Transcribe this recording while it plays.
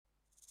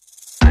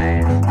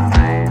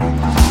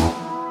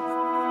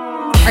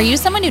Are you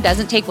someone who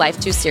doesn't take life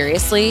too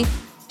seriously?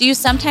 Do you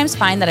sometimes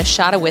find that a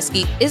shot of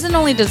whiskey isn't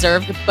only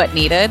deserved, but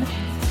needed?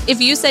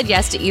 If you said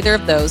yes to either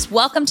of those,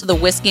 welcome to the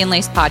Whiskey and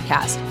Lace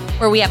podcast,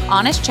 where we have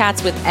honest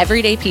chats with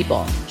everyday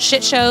people,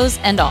 shit shows,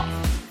 and all.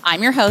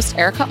 I'm your host,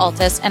 Erica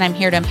Altus, and I'm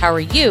here to empower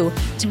you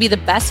to be the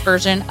best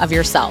version of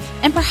yourself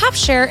and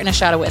perhaps share in a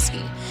shot of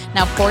whiskey.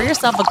 Now pour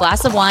yourself a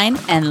glass of wine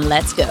and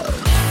let's go.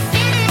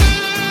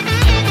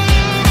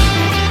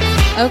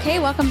 Okay,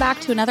 welcome back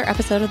to another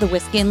episode of the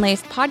Whiskey and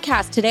Lace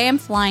podcast. Today I'm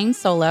flying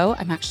solo.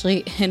 I'm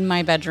actually in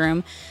my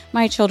bedroom.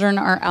 My children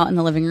are out in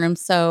the living room,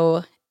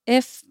 so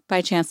if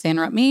by chance they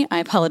interrupt me, I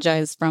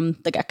apologize from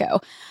the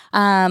get-go.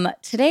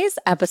 Today's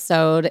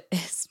episode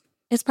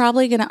is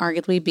probably going to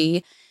arguably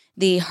be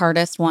the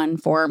hardest one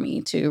for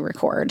me to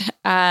record.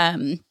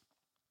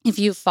 If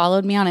you've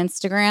followed me on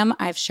Instagram,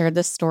 I've shared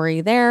this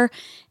story there.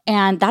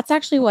 And that's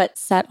actually what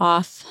set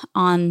off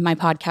on my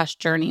podcast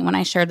journey. When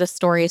I shared this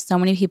story, so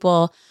many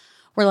people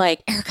were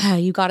like, Erica,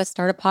 you got to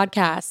start a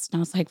podcast. And I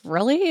was like,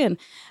 really? And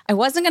I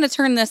wasn't going to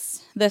turn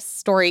this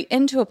story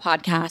into a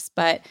podcast,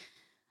 but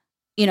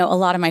you know, a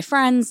lot of my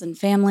friends and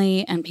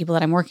family and people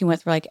that I'm working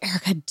with were like,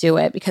 Erica, do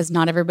it, because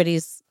not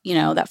everybody's,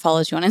 that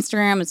follows you on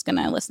Instagram is going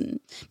to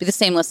be the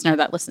same listener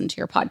that listened to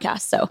your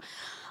podcast. So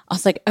I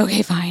was like,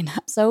 okay, fine.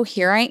 So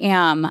here I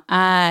am.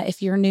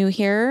 If you're new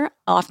here,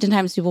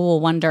 oftentimes people will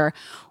wonder,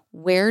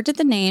 where did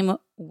the name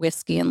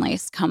Whiskey and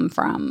Lace come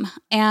from?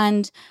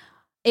 And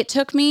it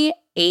took me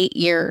 8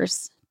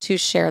 years to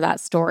share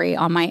that story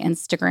on my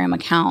Instagram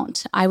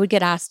account. I would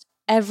get asked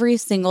every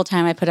single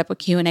time I put up a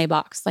Q&A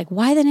box, like,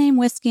 why the name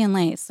Whiskey and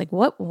Lace? Like,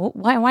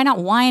 why not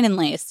wine and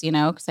lace?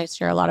 Because I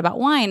share a lot about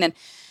wine. And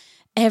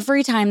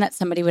every time that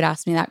somebody would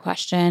ask me that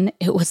question,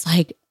 it was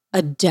like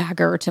a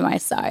dagger to my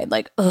side.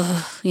 Like,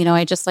 ugh,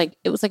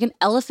 it was like an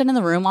elephant in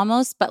the room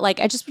almost, but like,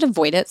 I just would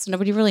avoid it. So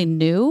nobody really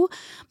knew,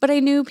 but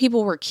I knew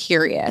people were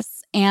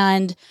curious.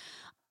 And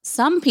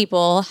some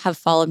people have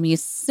followed me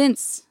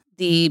since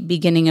the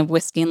beginning of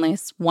Whiskey and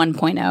Lace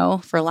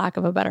 1.0, for lack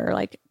of a better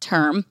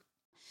term.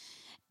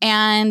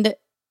 And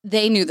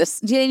they knew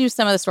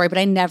some of the story, but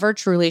I never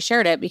truly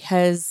shared it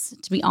because,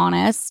 to be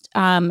honest,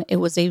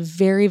 it was a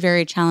very,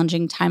 very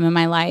challenging time in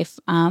my life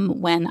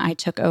when I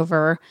took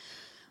over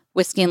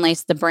Whiskey and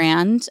Lace, the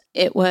brand.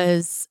 It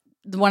was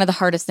one of the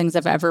hardest things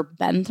I've ever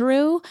been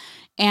through.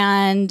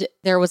 And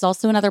there was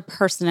also another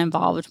person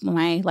involved,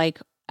 my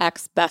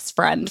ex-best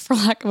friend, for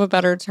lack of a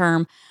better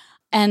term.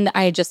 And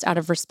I just, out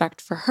of respect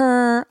for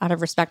her, out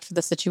of respect for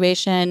the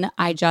situation,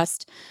 I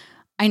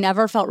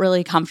never felt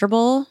really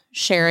comfortable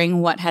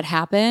sharing what had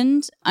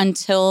happened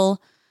until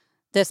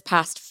this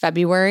past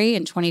February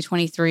in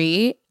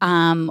 2023,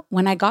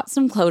 when I got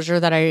some closure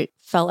that I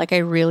felt like I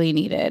really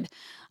needed.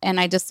 And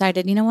I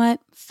decided, you know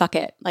what? Fuck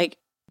it.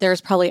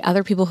 There's probably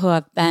other people who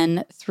have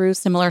been through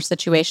similar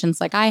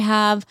situations like I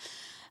have,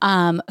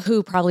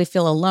 who probably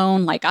feel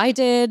alone like I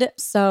did.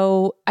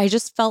 So I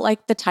just felt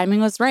like the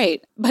timing was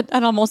right, but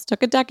that almost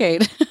took a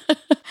decade.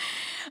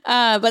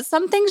 But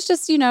some things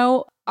just,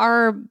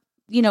 are,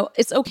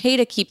 it's okay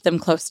to keep them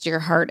close to your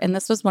heart. And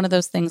this was one of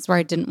those things where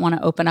I didn't want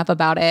to open up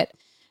about it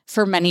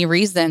for many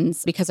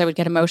reasons, because I would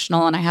get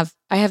emotional. And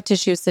I have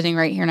tissue sitting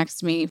right here next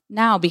to me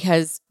now,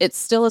 because it's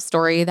still a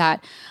story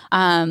that,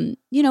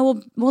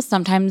 will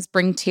sometimes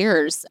bring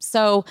tears.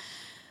 So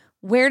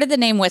where did the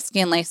name Whiskey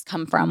and Lace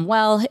come from?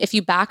 Well, if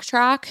you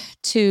backtrack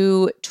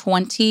to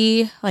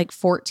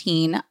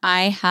 2014,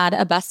 I had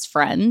a best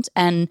friend,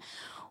 and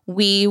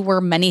we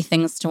were many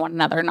things to one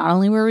another. Not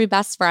only were we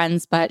best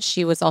friends, but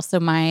she was also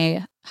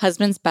my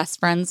husband's best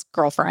friend's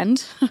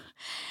girlfriend.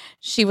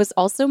 She was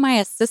also my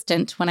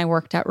assistant when I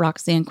worked at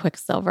Roxy and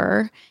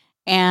Quicksilver,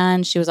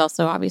 and she was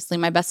also obviously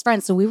my best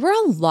friend. So we were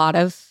a lot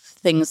of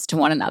things to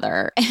one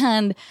another.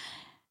 And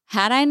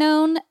had I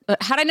known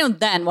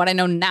then what I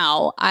know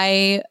now,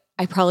 I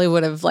probably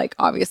would have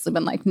obviously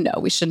been like, no,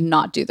 we should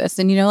not do this.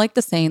 And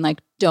the saying,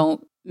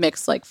 don't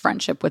mix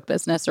friendship with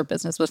business or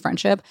business with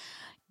friendship.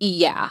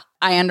 Yeah,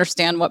 I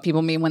understand what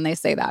people mean when they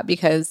say that,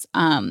 because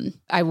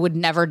I would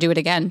never do it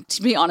again,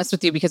 to be honest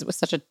with you, because it was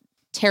such a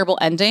terrible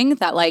ending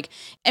that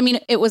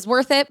it was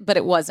worth it, but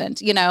it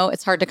wasn't,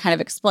 it's hard to kind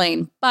of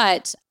explain.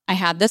 But I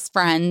had this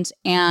friend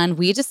and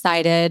we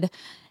decided,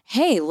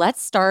 hey,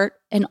 let's start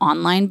an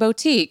online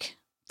boutique.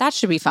 That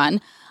should be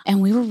fun. And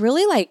we were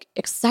really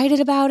excited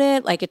about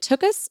it. It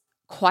took us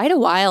quite a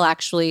while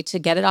actually to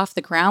get it off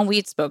the ground.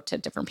 We spoke to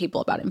different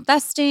people about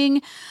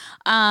investing.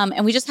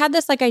 And we just had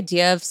this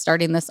idea of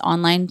starting this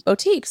online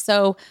boutique.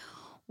 So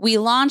we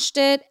launched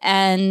it.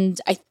 And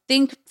I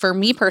think for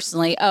me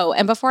personally,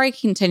 and before I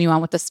continue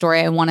on with the story,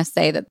 I want to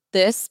say that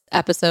this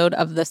episode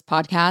of this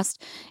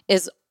podcast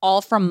is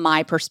all from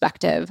my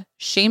perspective.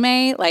 She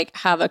may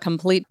have a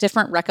complete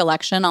different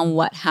recollection on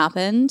what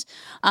happened.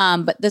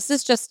 But this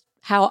is just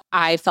how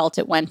I felt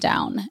it went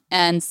down.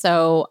 And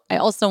so I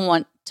also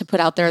want to put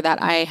out there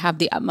that I have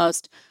the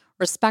utmost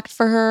respect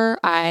for her.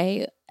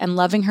 I am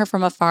loving her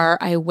from afar.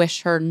 I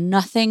wish her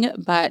nothing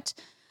but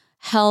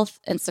health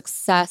and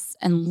success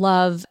and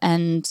love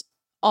and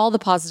all the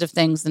positive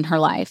things in her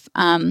life.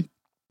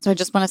 So I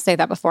just want to say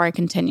that before I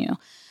continue.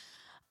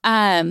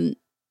 Um,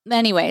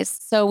 Anyways,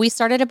 so we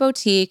started a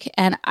boutique,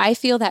 and I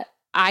feel that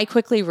I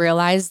quickly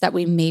realized that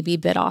we maybe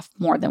bit off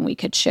more than we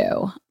could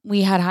chew.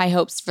 We had high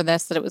hopes for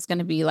this, that it was going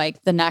to be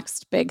like the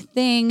next big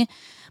thing.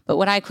 But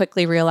what I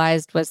quickly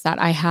realized was that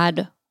I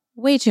had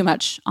way too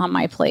much on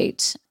my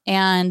plate.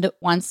 And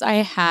once I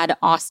had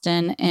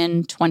Austin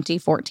in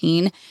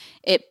 2014,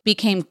 it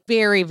became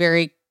very,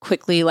 very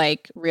quickly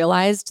like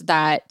realized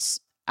that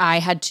I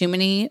had too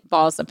many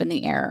balls up in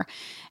the air.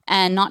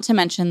 And not to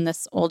mention,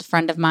 this old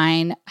friend of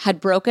mine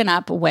had broken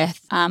up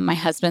with my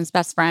husband's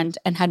best friend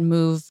and had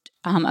moved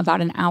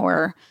about an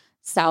hour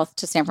south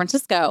to San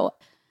Francisco.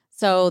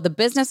 So the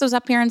business was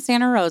up here in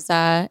Santa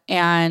Rosa,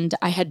 and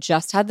I had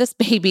just had this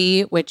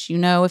baby, which, you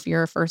know, if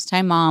you're a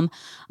first-time mom,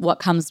 what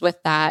comes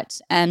with that.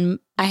 And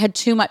I had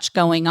too much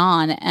going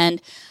on.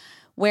 And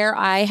where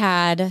I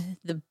had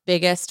the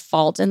biggest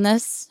fault in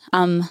this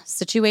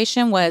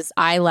situation was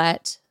I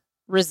let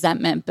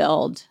resentment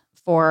build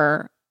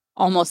for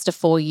almost a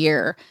full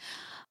year.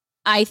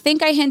 I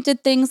think I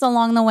hinted things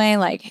along the way,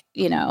 like,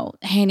 you know,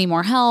 hey, I need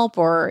more help,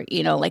 or,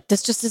 you know, like,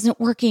 this just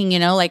isn't working, you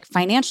know, like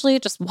financially,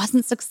 it just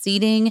wasn't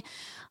succeeding.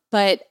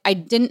 But I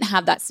didn't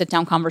have that sit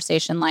down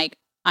conversation like,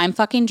 I'm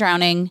fucking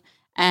drowning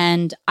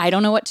and I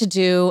don't know what to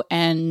do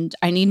and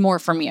I need more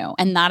from you.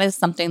 And that is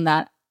something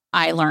that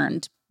I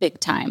learned big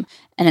time.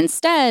 And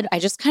instead, I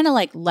just kind of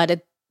like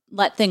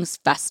let things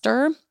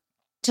fester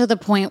to the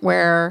point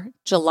where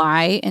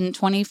July in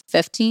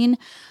 2015,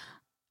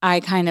 I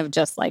kind of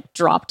just like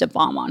dropped a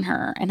bomb on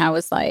her. And I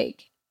was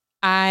like,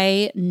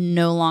 I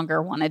no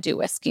longer want to do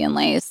Whiskey and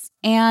Lace.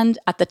 And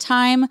at the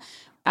time,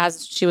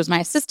 as she was my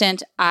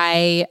assistant,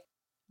 I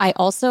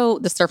also,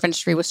 the surf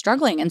industry was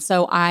struggling. And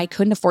so I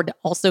couldn't afford to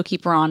also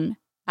keep her on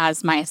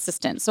as my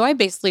assistant. So I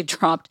basically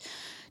dropped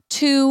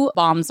 2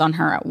 bombs on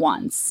her at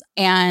once.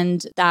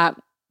 And that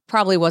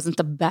probably wasn't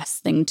the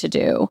best thing to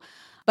do.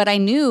 But I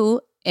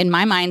knew in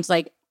my mind,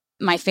 like,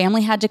 my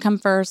family had to come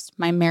first.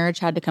 My marriage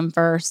had to come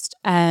first.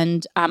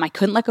 And I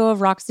couldn't let go of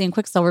Roxy and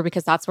Quicksilver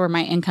because that's where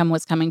my income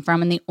was coming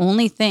from. And the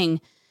only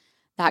thing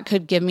that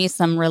could give me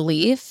some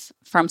relief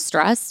from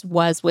stress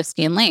was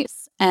Whiskey and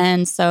Lace.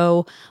 And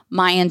so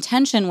my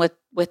intention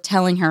with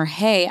telling her,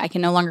 hey, I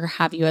can no longer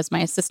have you as my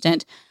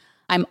assistant,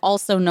 I'm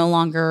also no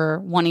longer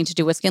wanting to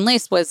do Whiskey and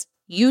Lace, was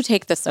you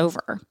take this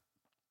over.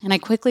 And I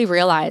quickly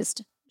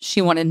realized she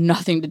wanted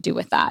nothing to do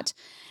with that.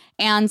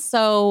 And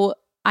so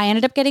I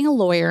ended up getting a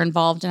lawyer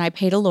involved, and I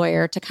paid a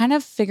lawyer to kind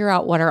of figure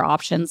out what our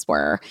options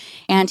were.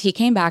 And he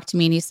came back to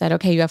me and he said,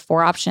 okay, you have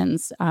 4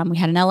 options. We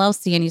had an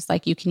LLC, and he's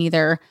like, you can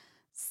either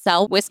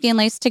sell Whiskey and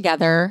Lace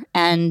together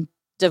and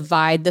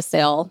divide the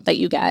sale that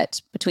you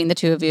get between the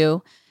 2 of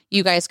you.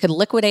 You guys could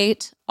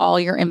liquidate all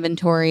your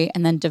inventory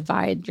and then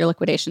divide your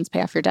liquidations,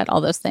 pay off your debt,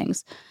 all those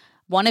things.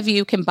 One of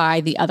you can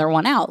buy the other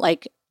one out.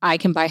 Like, I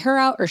can buy her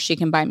out or she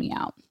can buy me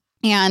out.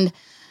 And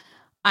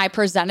I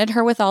presented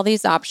her with all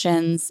these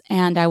options,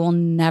 and I will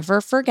never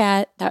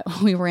forget that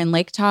we were in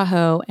Lake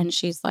Tahoe, and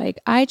she's like,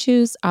 I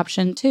choose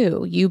option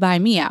 2, you buy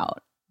me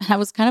out. And I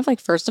was kind of like,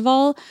 first of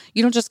all,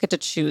 you don't just get to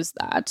choose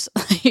that.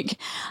 Like,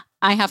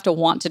 I have to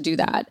want to do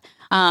that.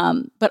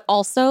 But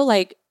also,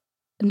 like,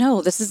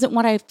 no, this isn't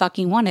what I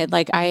fucking wanted.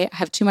 Like, I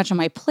have too much on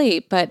my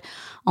plate. But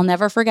I'll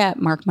never forget,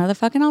 Mark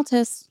motherfucking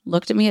Altus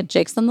looked at me at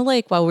Jake's on the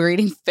Lake while we were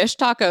eating fish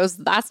tacos.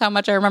 That's how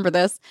much I remember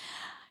this.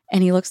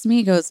 And he looks at me,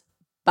 he goes,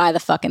 buy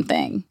the fucking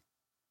thing.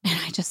 And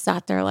I just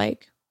sat there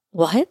like,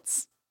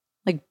 what?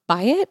 Like,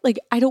 buy it? Like,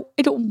 I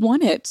don't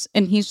want it.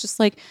 And he's just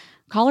like,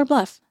 call her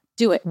bluff,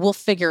 do it. We'll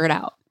figure it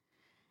out.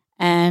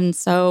 And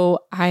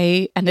so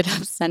I ended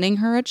up sending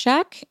her a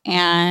check,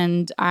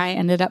 and I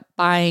ended up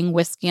buying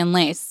Whiskey and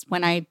Lace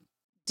when I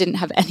didn't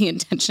have any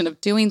intention of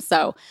doing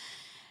so.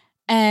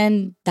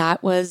 And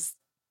that was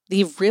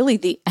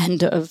the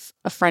end of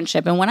a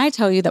friendship. And when I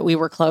tell you that we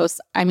were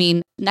close, I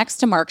mean, next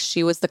to Mark,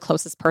 she was the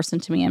closest person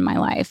to me in my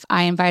life.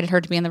 I invited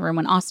her to be in the room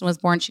when Austin was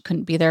born. She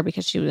couldn't be there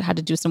because she had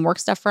to do some work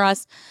stuff for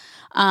us.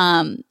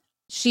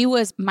 She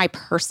was my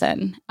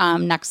person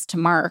next to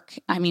Mark.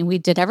 I mean, we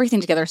did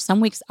everything together.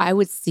 Some weeks I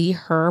would see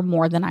her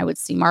more than I would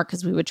see Mark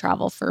because we would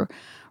travel for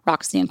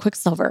Roxy and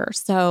Quicksilver.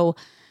 So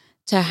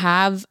to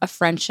have a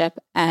friendship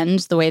end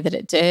the way that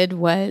it did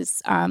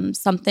was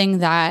something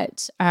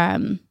that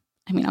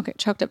I mean, I'll get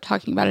choked up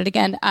talking about it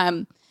again,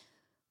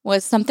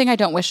 was something I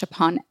don't wish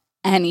upon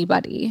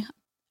anybody.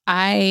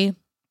 It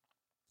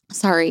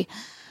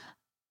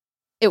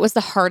was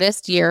the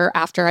hardest year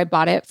after I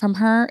bought it from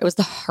her. It was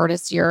the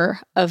hardest year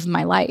of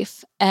my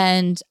life.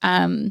 And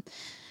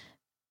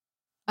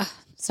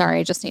sorry,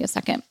 I just need a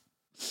second.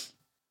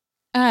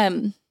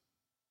 And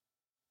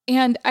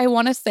I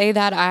want to say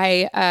that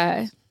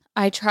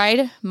I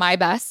tried my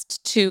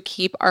best to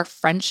keep our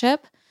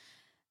friendship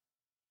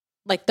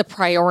like the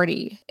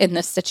priority in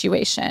this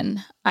situation.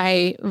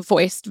 I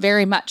voiced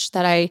very much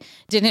that I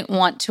didn't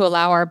want to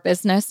allow our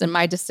business and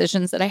my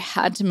decisions that I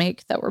had to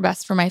make that were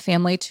best for my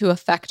family to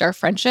affect our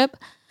friendship.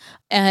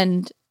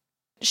 And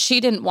she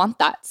didn't want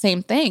that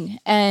same thing.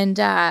 And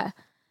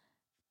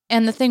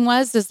the thing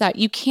is that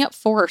you can't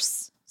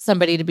force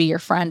somebody to be your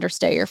friend or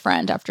stay your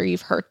friend after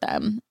you've hurt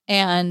them.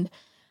 And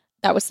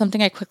that was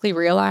something I quickly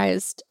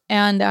realized.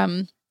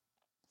 And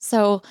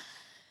so,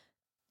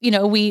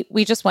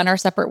 we just went our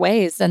separate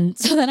ways. And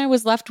so then I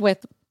was left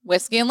with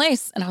Whiskey and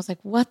Lace. And I was like,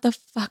 what the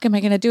fuck am I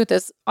going to do with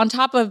this? On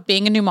top of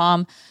being a new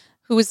mom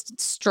who was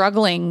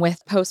struggling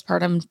with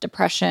postpartum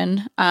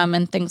depression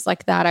and things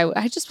like that.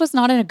 I just was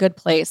not in a good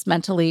place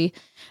mentally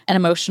and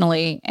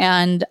emotionally.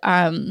 And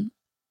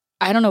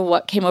I don't know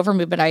what came over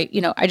me, but I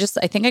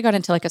think I got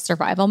into like a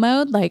survival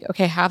mode. Like,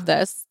 okay, have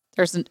this.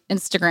 There's an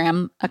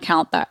Instagram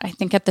account that I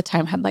think at the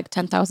time had like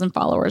 10,000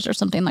 followers or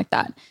something like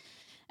that.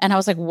 And I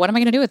was like, what am I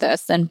going to do with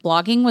this? And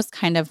blogging was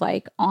kind of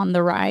like on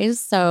the rise.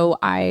 So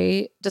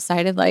I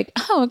decided like,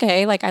 oh,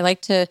 okay. Like I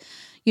like to,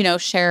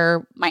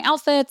 share my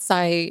outfits.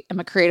 I am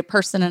a creative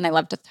person and I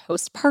love to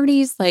host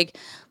parties. Like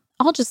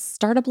I'll just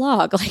start a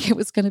blog. Like it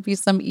was going to be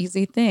some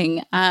easy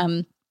thing.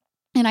 And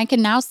I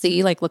can now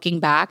see, like looking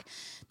back,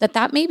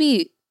 that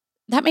maybe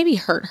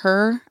hurt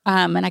her.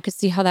 And I could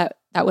see how that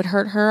would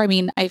hurt her. I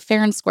mean, I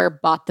fair and square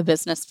bought the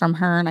business from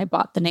her and I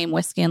bought the name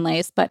Whiskey and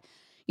Lace, but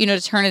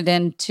to turn it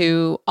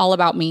into all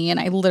about me. And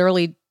I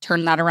literally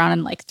turned that around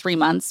in like 3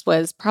 months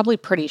was probably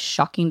pretty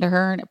shocking to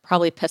her and it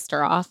probably pissed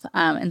her off.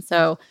 And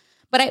so,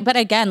 but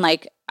again,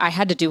 like I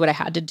had to do what I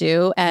had to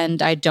do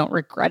and I don't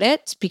regret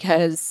it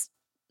because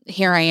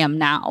here I am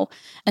now.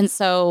 And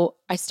so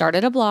I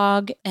started a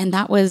blog and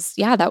that was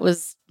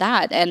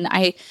that. And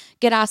I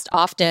get asked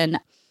often,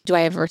 do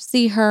I ever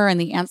see her?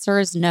 And the answer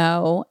is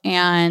no.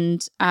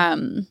 And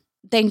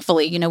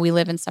thankfully, we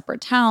live in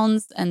separate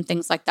towns and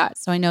things like that.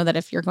 So I know that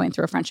if you're going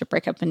through a friendship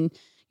breakup and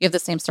you have the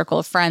same circle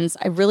of friends,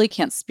 I really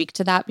can't speak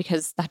to that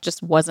because that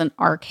just wasn't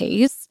our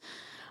case.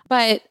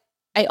 But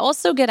I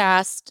also get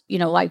asked,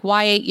 like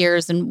why 8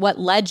 years and what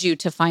led you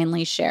to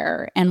finally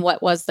share and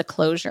what was the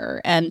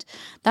closure? And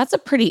that's a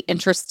pretty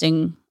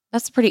interesting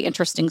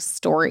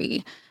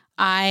story.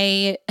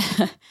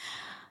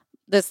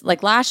 This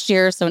like last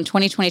year, so in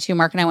 2022,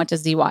 Mark and I went to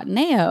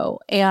Zihuatanejo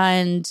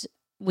and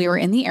we were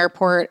in the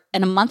airport.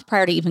 And a month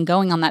prior to even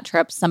going on that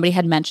trip, somebody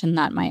had mentioned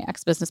that my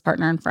ex-business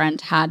partner and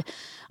friend had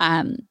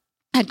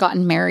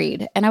gotten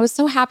married. And I was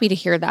so happy to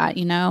hear that,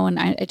 and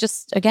I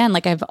just, again,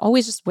 like I've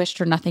always just wished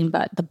her nothing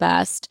but the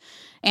best.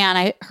 And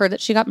I heard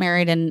that she got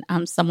married and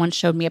someone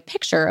showed me a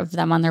picture of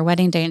them on their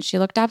wedding day and she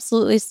looked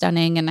absolutely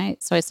stunning. And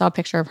so I saw a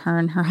picture of her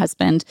and her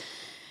husband.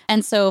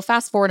 And so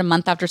fast forward a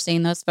month after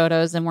seeing those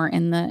photos and we're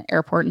in the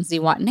airport in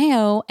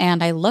Zihuatanejo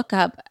and I look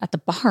up at the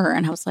bar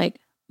and I was like,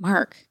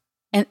 Mark,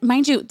 and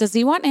mind you, the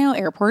Zihuatanejo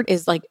airport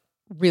is like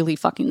really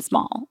fucking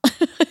small.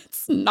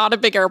 It's not a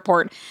big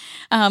airport.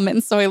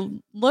 And so I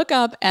look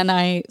up and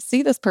I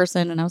see this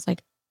person and I was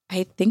like,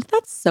 I think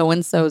that's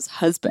so-and-so's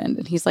husband.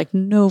 And he's like,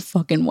 no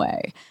fucking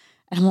way.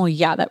 And I'm like,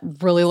 yeah, that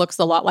really looks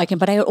a lot like him.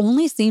 But I had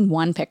only seen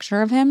one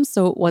picture of him.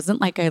 So it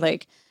wasn't like I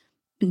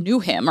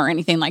knew him or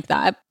anything like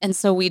that. And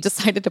so we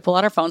decided to pull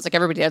out our phones like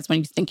everybody does when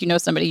you think you know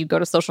somebody, you go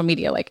to social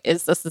media, like,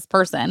 is this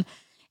person?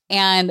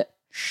 And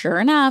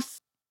sure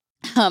enough,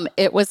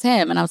 it was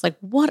him. And I was like,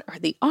 what are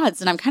the odds?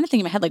 And I'm kind of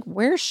thinking in my head, like,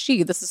 where's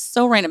she? This is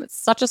so random. It's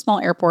such a small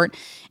airport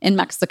in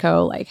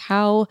Mexico. Like,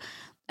 how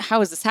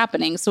is this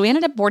happening? So we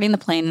ended up boarding the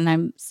plane and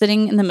I'm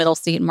sitting in the middle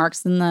seat.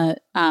 Mark's in the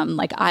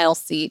like aisle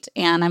seat.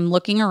 And I'm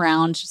looking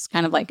around just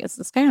kind of like, is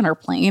this guy on our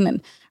plane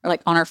or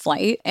like on our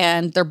flight?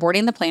 And they're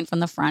boarding the plane from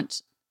the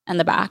front and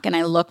the back. And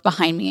I look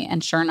behind me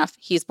and sure enough,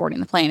 he's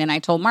boarding the plane. And I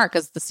told Mark,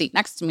 because the seat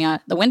next to me,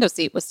 the window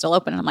seat was still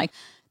open. And I'm like,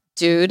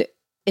 dude,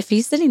 if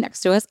he's sitting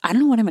next to us, I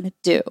don't know what I'm going to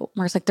do.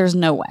 Mark's like, there's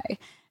no way.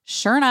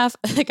 Sure enough,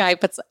 the guy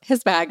puts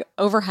his bag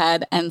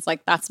overhead and it's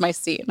like, that's my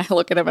seat. And I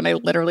look at him and I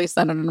literally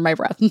said it under my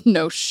breath,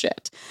 no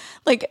shit.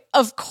 Like,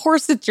 of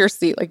course it's your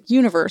seat. Like,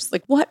 universe,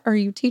 like, what are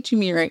you teaching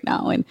me right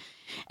now? And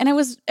I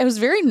was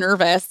very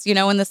nervous,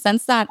 in the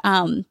sense that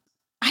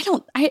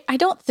I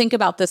don't think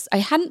about this. I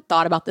hadn't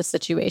thought about this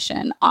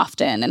situation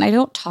often and I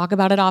don't talk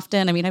about it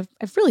often. I mean,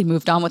 I've really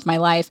moved on with my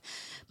life.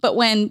 But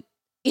when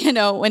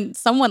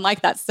someone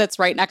like that sits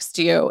right next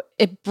to you,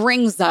 it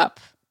brings up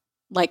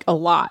like a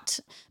lot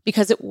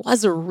because it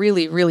was a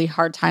really, really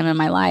hard time in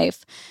my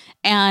life.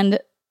 And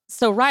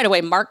so right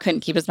away, Mark couldn't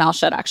keep his mouth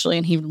shut actually.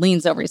 And he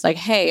leans over, he's like,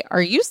 hey,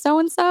 are you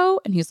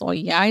so-and-so? And he's like,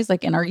 yeah. He's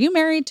like, and are you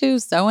married to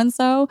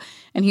so-and-so?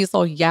 And he's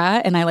like,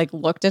 yeah. And I like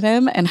looked at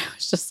him and I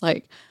was just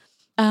like,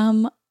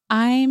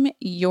 I'm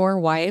your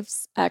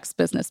wife's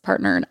ex-business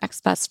partner and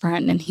ex-best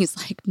friend. And he's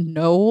like,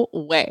 no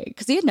way.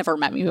 Because he had never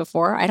met me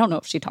before. I don't know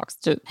if she talks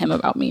to him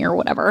about me or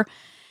whatever.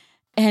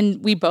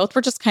 And we both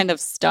were just kind of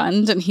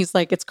stunned. And he's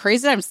like, it's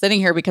crazy that I'm sitting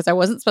here because I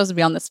wasn't supposed to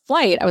be on this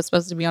flight. I was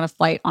supposed to be on a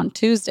flight on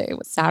Tuesday. It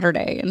was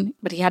Saturday.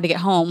 But he had to get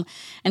home.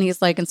 And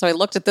he's like, and so I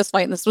looked at this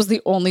flight and this was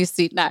the only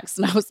seat next.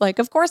 And I was like,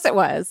 of course it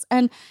was.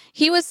 And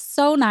he was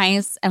so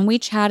nice. And we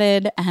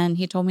chatted and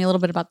he told me a little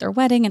bit about their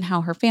wedding and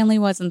how her family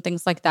was and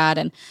things like that.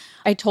 And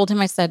I told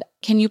him, I said,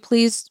 can you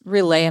please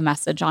relay a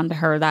message onto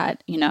her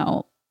that,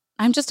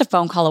 I'm just a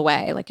phone call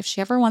away. Like if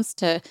she ever wants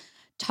to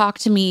talk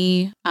to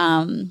me,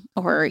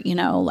 or,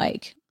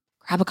 like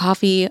grab a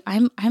coffee,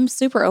 I'm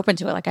super open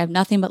to it. Like I have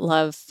nothing but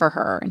love for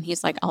her. And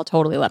he's like, I'll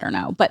totally let her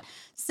know. But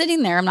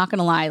sitting there, I'm not going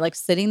to lie, like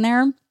sitting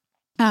there,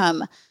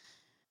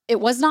 it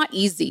was not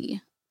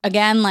easy.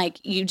 Again, like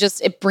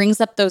it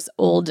brings up those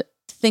old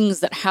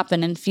things that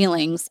happen and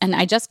feelings. And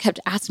I just kept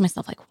asking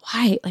myself, like,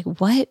 why? Like,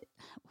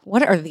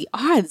 what are the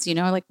odds?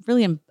 Like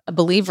really am a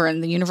believer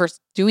in the universe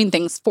doing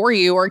things for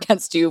you or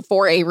against you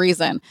for a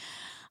reason.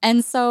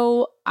 And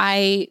so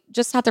I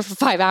just sat there for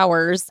 5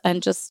 hours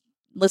and just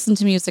listened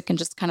to music and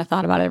just kind of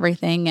thought about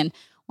everything. And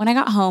when I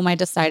got home, I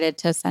decided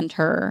to send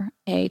her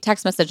a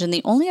text message. And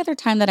the only other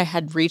time that I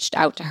had reached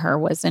out to her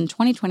was in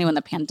 2020 when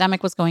the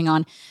pandemic was going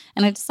on.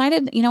 And I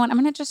decided, you know what, I'm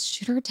going to just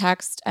shoot her a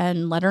text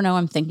and let her know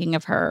I'm thinking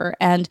of her.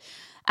 And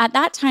at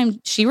that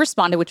time, she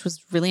responded, which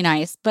was really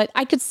nice. But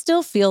I could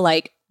still feel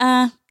like,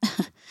 I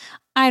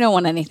don't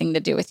want anything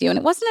to do with you. And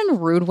it wasn't in a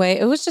rude way.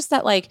 It was just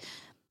that, like,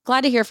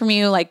 glad to hear from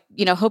you. Like,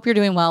 hope you're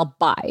doing well.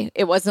 Bye.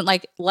 It wasn't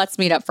like, let's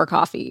meet up for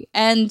coffee.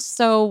 And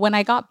so when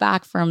I got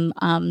back from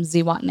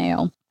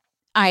Zihuatanejo,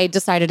 I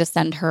decided to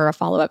send her a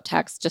follow-up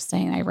text just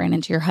saying I ran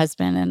into your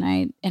husband,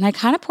 and I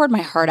kind of poured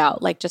my heart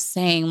out, like just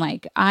saying,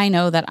 like, I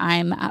know that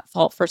I'm at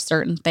fault for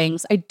certain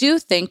things. I do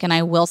think, and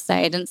I will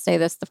say, I didn't say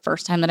this the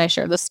first time that I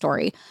shared this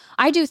story.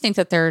 I do think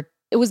that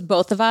it was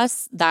both of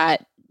us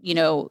that,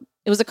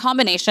 it was a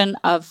combination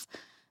of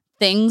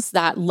things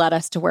that led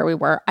us to where we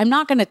were. I'm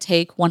not going to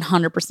take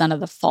 100%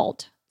 of the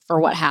fault for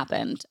what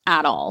happened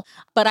at all.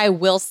 But I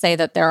will say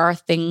that there are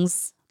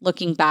things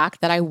looking back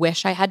that I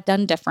wish I had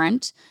done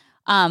different.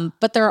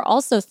 But there are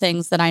also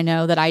things that I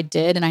know that I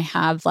did and I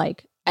have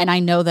and I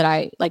know that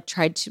I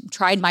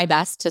tried my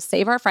best to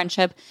save our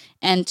friendship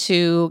and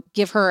to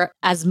give her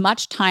as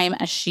much time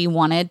as she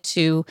wanted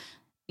to,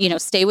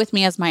 stay with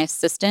me as my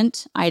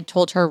assistant. I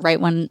told her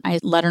right when I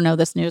let her know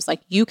this news,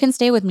 like, you can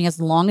stay with me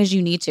as long as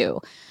you need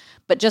to.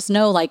 But just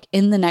know, like,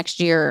 in the next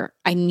year,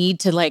 I need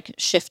to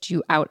shift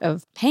you out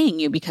of paying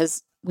you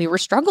because we were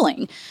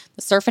struggling.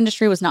 The surf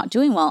industry was not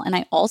doing well. And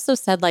I also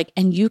said,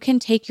 and you can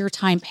take your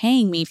time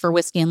paying me for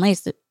Whiskey and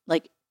Lace,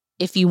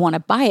 if you want to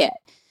buy it.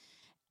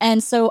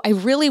 And so I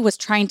really was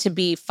trying to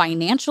be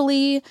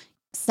financially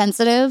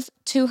sensitive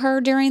to her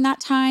during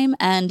that time.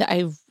 And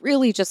I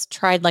really just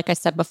tried, like I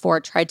said before,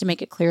 tried to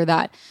make it clear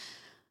that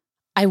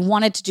I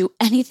wanted to do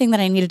anything that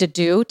I needed to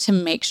do to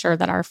make sure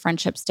that our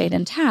friendship stayed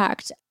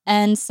intact.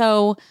 And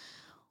so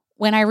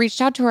when I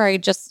reached out to her, I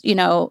just,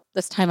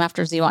 this time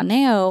after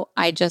Zihuatanejo,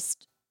 I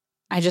just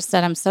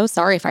said, I'm so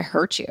sorry if I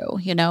hurt you,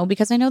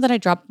 because I know that I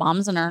dropped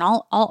bombs on her, and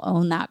I'll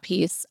own that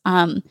piece.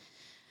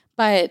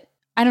 But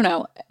I don't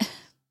know.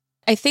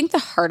 I think the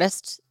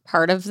hardest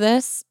part of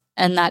this,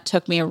 and that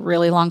took me a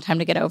really long time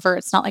to get over.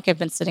 It's not like I've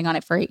been sitting on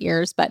it for 8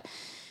 years, but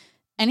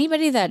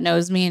anybody that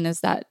knows me and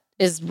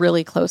is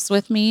really close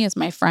with me, as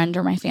my friend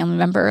or my family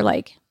member,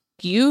 that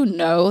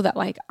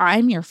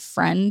I'm your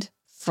friend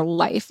for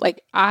life.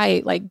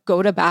 I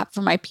go to bat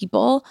for my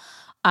people.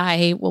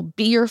 I will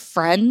be your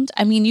friend.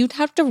 I mean, you'd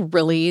have to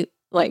really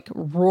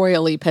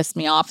royally piss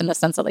me off in the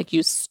sense that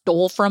you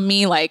stole from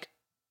me a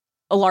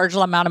large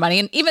amount of money.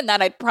 And even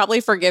then I'd probably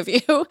forgive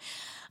you.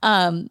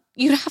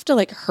 You'd have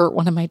to hurt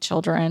one of my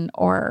children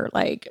or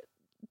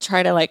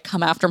try to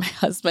come after my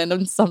husband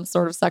in some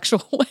sort of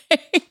sexual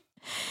way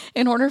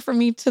in order for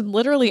me to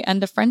literally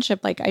end a friendship.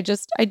 I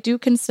do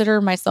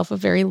consider myself a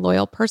very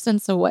loyal person.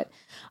 So what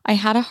I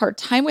had a hard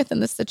time with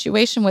in this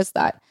situation was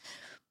that,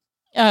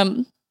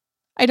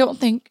 I don't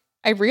think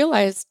I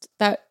realized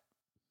that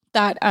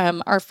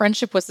our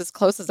friendship was as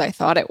close as I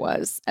thought it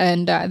was.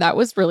 And that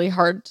was really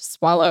hard to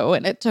swallow.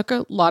 And it took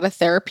a lot of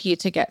therapy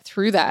to get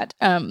through that.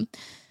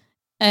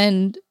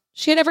 And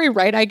she had every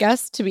right, I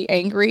guess, to be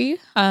angry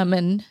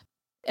and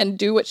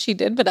do what she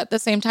did. But at the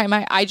same time,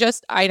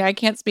 I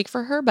can't speak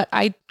for her, but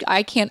I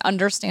can't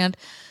understand.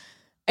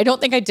 I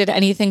don't think I did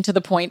anything to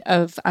the point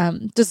of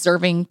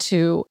deserving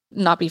to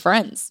not be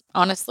friends.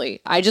 Honestly,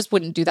 I just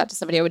wouldn't do that to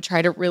somebody. I would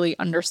try to really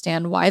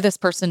understand why this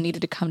person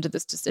needed to come to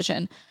this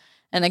decision.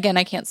 And again,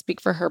 I can't speak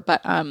for her,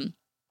 but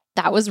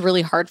that was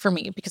really hard for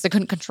me because I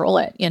couldn't control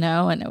it,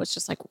 and it was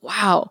just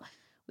wow,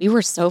 we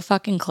were so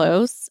fucking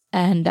close.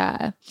 And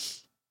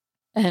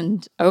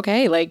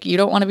okay, you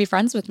don't want to be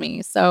friends with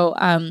me. So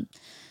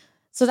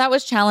that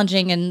was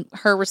challenging. And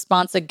her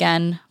response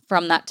again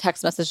from that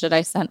text message that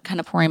I sent, kind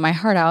of pouring my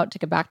heart out to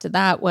get back to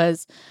that,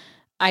 was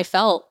I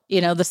felt,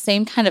 the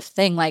same kind of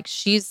thing.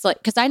 She's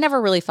because I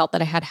never really felt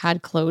that I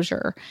had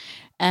closure.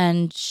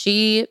 And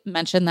she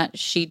mentioned that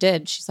she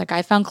did. She's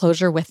I found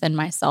closure within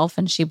myself.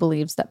 And she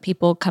believes that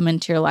people come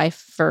into your life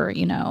for,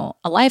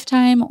 a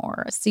lifetime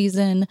or a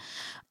season.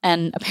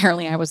 And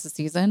apparently I was the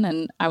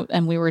season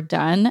and we were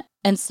done.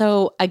 And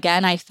so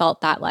again, I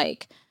felt that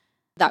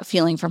that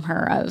feeling from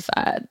her of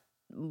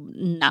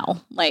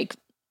no,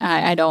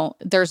 I don't,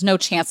 there's no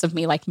chance of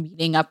me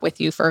meeting up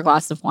with you for a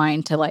glass of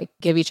wine to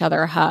give each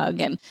other a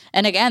hug.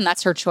 And again,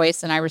 that's her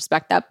choice and I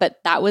respect that. But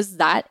that was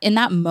that in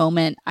that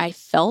moment, I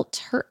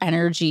felt her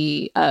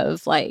energy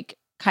of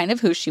kind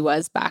of who she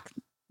was back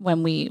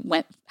when we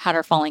had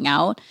our falling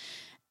out.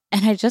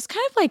 And I just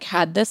kind of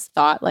had this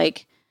thought,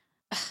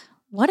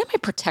 what am I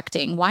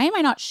protecting? Why am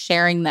I not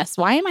sharing this?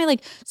 Why am I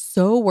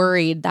so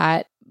worried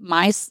that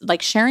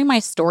sharing my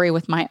story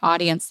with my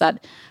audience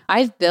that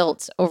I've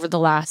built over the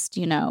last,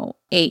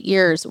 8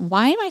 years.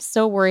 Why am I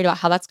so worried about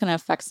how that's going to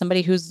affect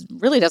somebody who's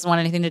really doesn't want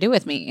anything to do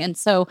with me? And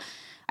so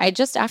I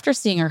just, after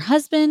seeing her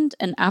husband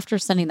and after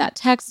sending that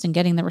text and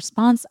getting the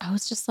response, I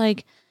was just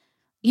like,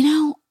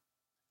 I'm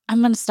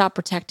going to stop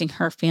protecting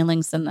her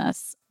feelings in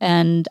this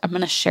and I'm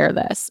going to share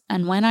this.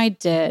 And when I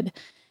did,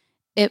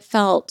 it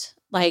felt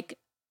like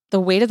the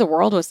weight of the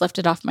world was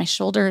lifted off my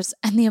shoulders,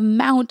 and the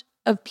amount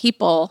of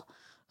people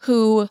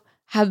who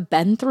have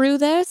been through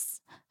this,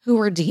 who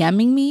were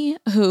DMing me,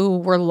 who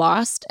were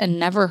lost and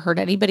never heard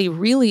anybody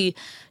really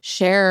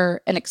share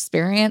an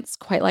experience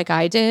quite like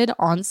I did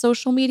on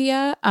social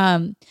media.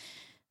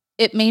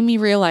 It made me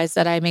realize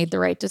that I made the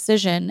right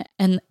decision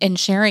in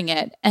sharing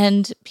it.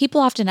 And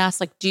people often ask,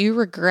 like, do you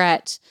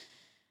regret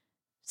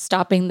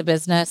stopping the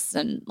business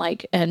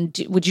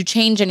would you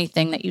change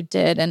anything that you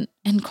did?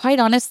 And quite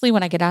honestly,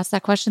 when I get asked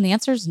that question, the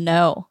answer is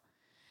no,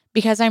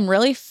 because I'm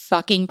really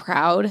fucking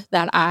proud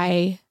that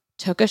I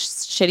took a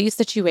shitty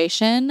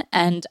situation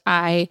and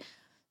I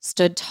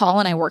stood tall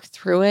and I worked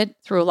through it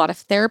through a lot of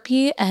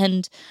therapy,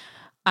 and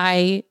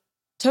I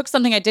took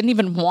something I didn't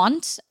even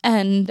want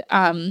and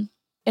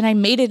I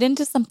made it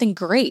into something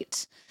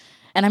great.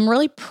 And I'm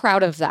really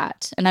proud of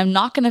that. And I'm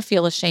not going to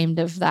feel ashamed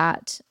of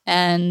that.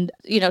 And,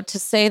 to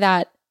say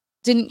that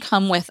didn't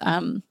come with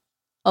a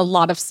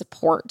lot of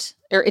support,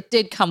 or it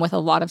did come with a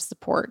lot of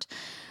support.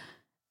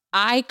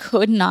 I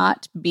could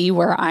not be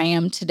where I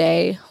am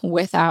today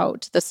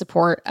without the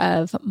support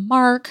of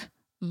Mark,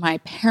 my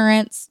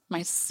parents,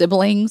 my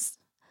siblings,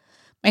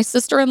 my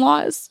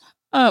sister-in-laws,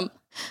 my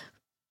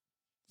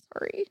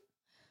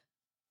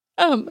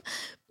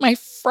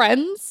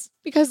friends,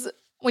 because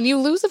when you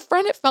lose a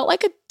friend, it felt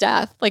like a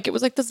death. Like it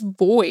was like this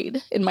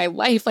void in my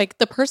life. Like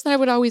the person I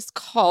would always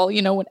call,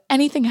 when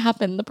anything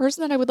happened, the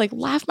person that I would like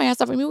laugh my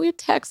ass off. I mean, we would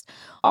text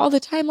all the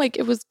time. Like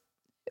it was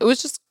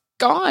just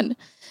gone.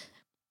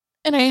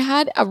 And I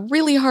had a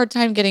really hard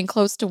time getting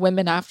close to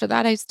women after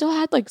that. I still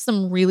had like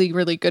some really,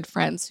 really good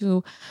friends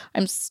who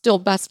I'm still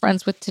best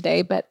friends with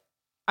today, but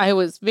I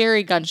was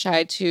very gun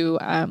shy to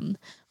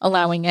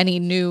allowing any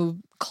new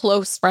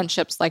close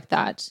friendships like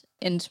that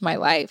into my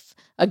life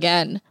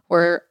again,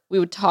 where we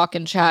would talk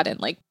and chat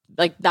and like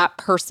that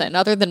person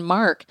other than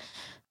Mark,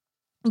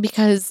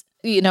 because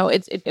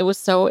it was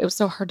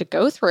so hard to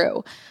go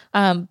through.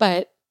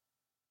 But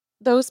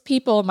those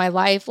people in my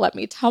life let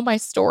me tell my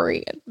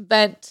story and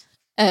vent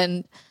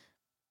and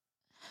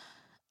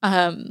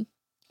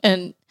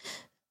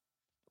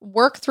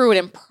work through it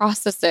and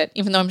process it,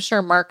 even though I'm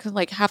sure Mark,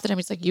 like half the time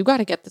he's like, you got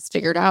to get this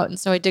figured out. And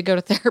so I did go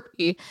to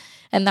therapy,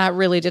 and that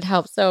really did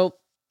help. So,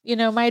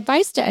 my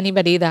advice to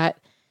anybody that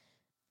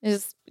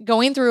is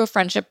going through a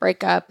friendship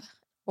breakup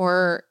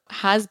or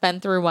has been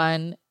through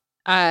one,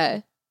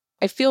 I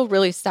feel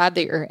really sad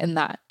that you're in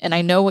that. And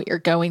I know what you're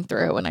going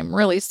through, and I'm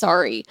really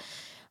sorry.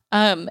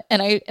 And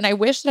I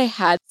wish that I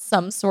had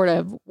some sort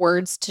of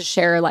words to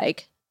share,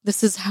 like,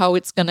 this is how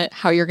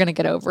you're going to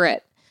get over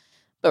it.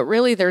 But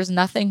really, there's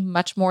nothing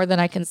much more than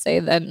I can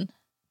say than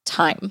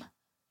time.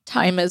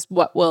 Time is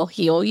what will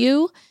heal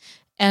you,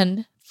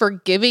 and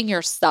forgiving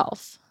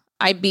yourself.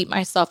 I beat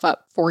myself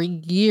up for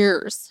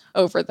years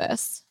over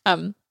this.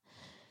 And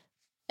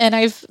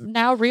I've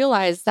now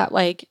realized that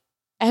like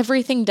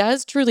everything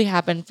does truly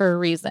happen for a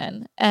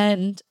reason.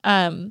 And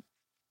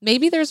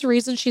maybe there's a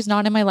reason she's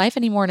not in my life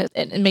anymore.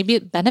 And maybe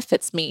it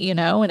benefits me, and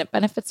it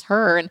benefits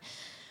her.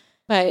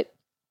 But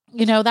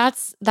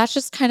that's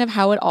just kind of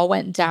how it all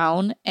went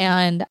down.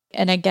 And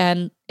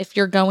again, if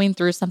you're going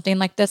through something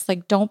like this,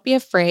 like don't be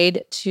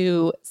afraid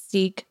to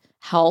seek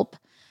help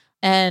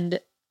and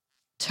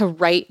to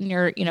write in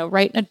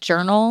write in a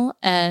journal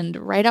and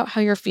write out how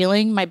you're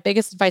feeling. My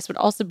biggest advice would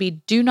also be,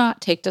 do not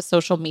take to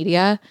social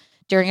media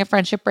during a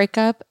friendship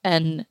breakup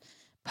and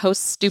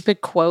post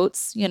stupid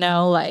quotes,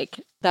 like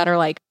that are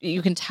like,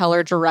 you can tell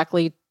her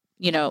directly,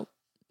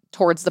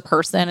 towards the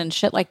person and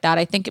shit like that.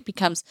 I think it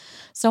becomes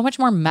so much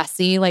more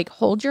messy. Like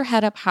hold your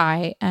head up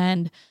high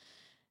and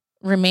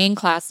remain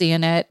classy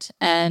in it.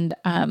 And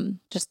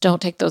just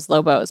don't take those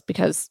low blows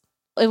because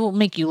it will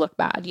make you look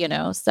bad,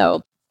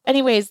 So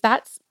anyways,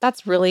 that's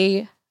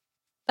really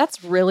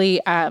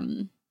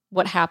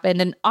what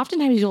happened. And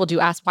oftentimes people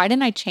do ask, why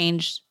didn't I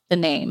change the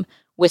name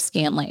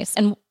Whiskey and Lace?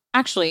 And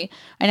actually,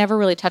 I never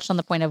really touched on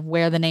the point of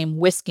where the name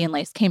Whiskey and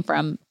Lace came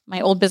from. My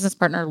old business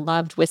partner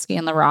loved Whiskey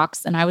and the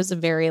Rocks, and I was a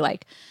very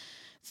like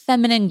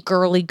feminine,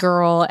 girly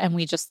girl, and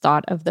we just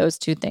thought of those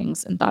two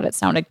things and thought it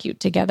sounded cute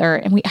together.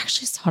 And we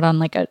actually saw it on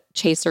like a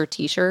Chaser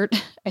t-shirt.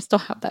 I still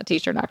have that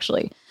t-shirt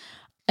actually.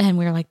 And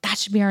we were like, that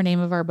should be our name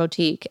of our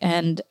boutique.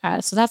 And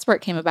so that's where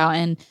it came about.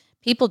 And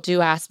people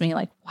do ask me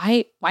like,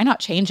 why not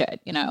change it?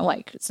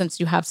 Like since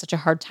you have such a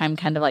hard time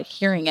kind of like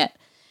hearing it.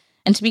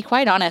 And to be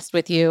quite honest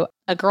with you,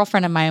 a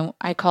girlfriend of mine,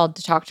 I called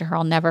to talk to her.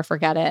 I'll never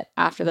forget it.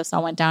 After this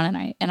all went down,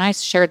 and I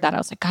shared that. I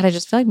was like, God, I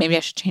just feel like maybe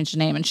I should change the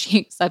name. And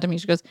she said to me,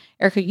 she goes,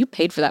 Erica, you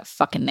paid for that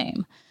fucking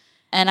name.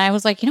 And I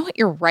was like, you know what?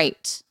 You're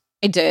right.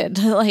 I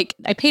did. Like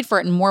I paid for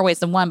it in more ways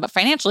than one, but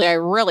financially I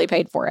really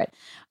paid for it.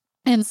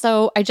 And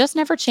so I just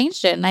never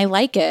changed it, and I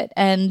like it.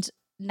 And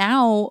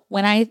now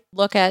when I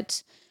look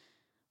at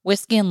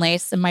Whiskey and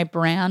Lace and my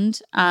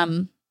brand,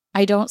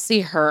 I don't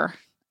see her.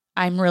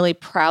 I'm really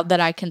proud that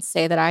I can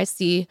say that I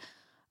see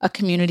a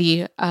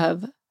community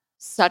of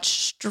such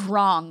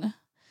strong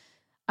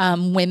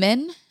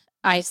women.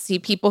 I see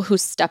people who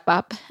step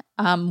up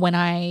when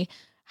I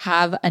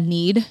have a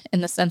need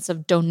in the sense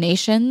of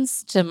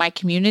donations to my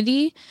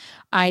community.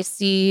 I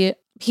see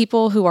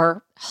people who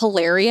are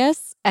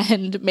hilarious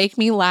and make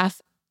me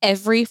laugh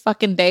every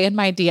fucking day in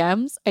my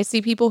DMs. I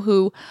see people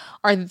who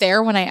are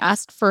there when I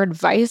ask for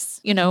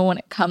advice, when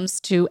it comes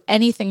to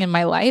anything in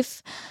my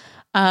life.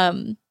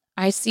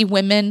 I see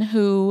women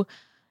who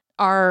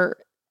are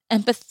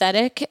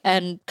empathetic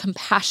and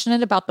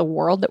compassionate about the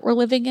world that we're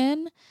living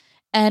in.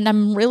 And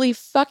I'm really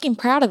fucking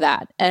proud of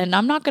that. And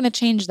I'm not going to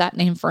change that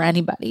name for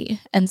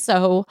anybody. And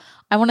so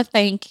I want to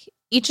thank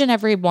each and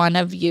every one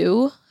of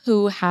you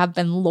who have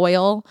been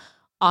loyal,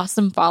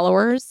 awesome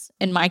followers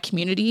in my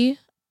community,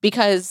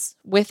 because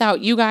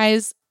without you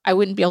guys, I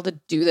wouldn't be able to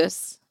do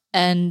this.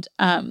 And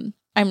I'm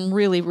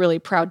really, really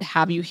proud to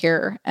have you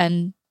here.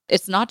 And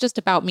it's not just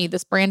about me.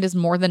 This brand is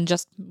more than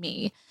just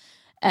me.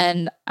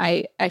 And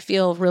I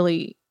feel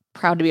really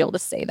proud to be able to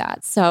say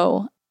that.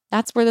 So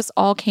that's where this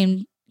all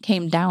came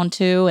down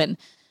to, and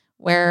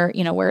where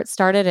it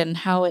started and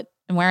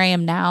where I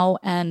am now.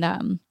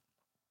 And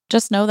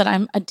just know that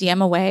I'm a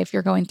DM away if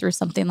you're going through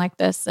something like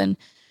this and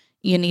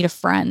you need a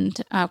friend,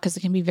 because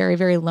it can be very,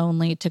 very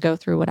lonely to go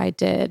through what I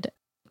did,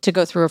 to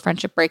go through a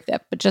friendship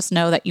breakup. But just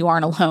know that you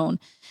aren't alone.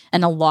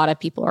 And a lot of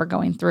people are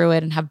going through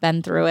it and have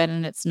been through it.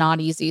 And it's not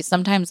easy.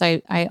 Sometimes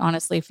I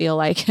honestly feel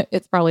like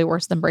it's probably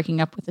worse than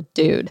breaking up with a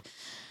dude.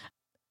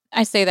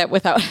 I say that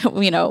without,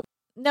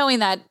 knowing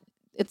that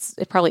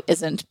it probably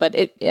isn't, but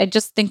I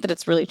just think that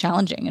it's really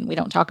challenging and we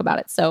don't talk about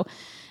it. So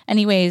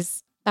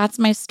anyways, that's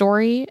my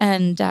story.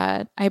 And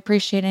I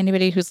appreciate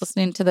anybody who's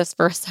listening to this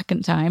for a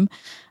second time.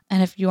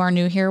 And if you are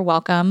new here,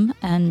 welcome.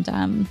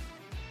 And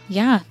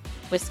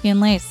Whiskey and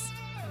Lace,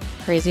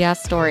 crazy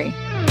ass story.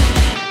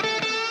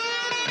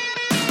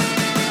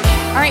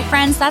 All right,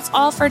 friends, that's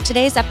all for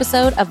today's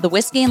episode of the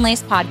Whiskey and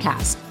Lace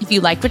podcast. If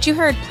you liked what you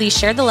heard, please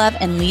share the love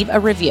and leave a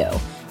review.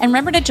 And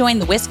remember to join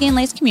the Whiskey and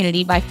Lace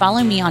community by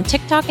following me on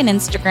TikTok and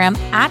Instagram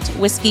at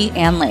Whiskey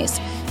and Lace.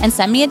 And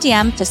send me a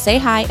DM to say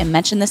hi and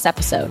mention this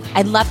episode.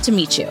 I'd love to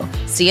meet you.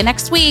 See you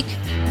next week.